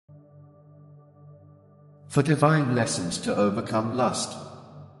for divine lessons to overcome lust.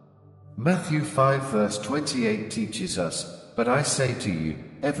 Matthew 5 verse 28 teaches us, "But I say to you,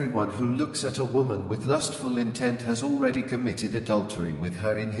 everyone who looks at a woman with lustful intent has already committed adultery with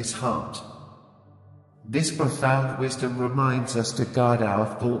her in his heart." This profound wisdom reminds us to guard our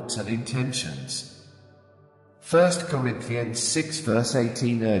thoughts and intentions. 1 Corinthians 6 verse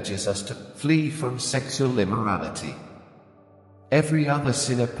 18 urges us to flee from sexual immorality. Every other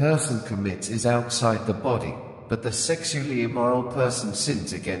sin a person commits is outside the body, but the sexually immoral person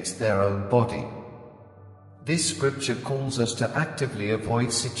sins against their own body. This scripture calls us to actively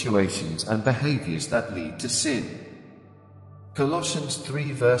avoid situations and behaviors that lead to sin. Colossians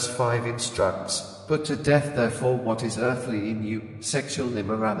 3 verse 5 instructs, "Put to death therefore what is earthly in you, sexual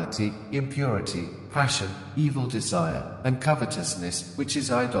immorality, impurity, passion, evil desire, and covetousness, which is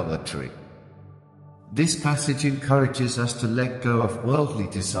idolatry." This passage encourages us to let go of worldly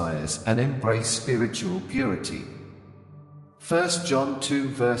desires and embrace spiritual purity. 1 John 2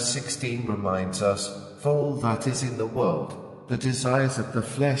 verse 16 reminds us, "For all that is in the world, the desires of the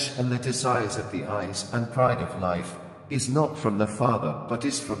flesh and the desires of the eyes and pride of life, is not from the Father but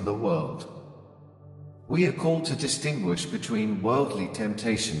is from the world." We are called to distinguish between worldly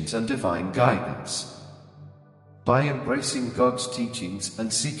temptations and divine guidance. By embracing God's teachings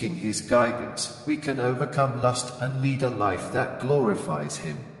and seeking His guidance, we can overcome lust and lead a life that glorifies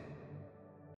Him.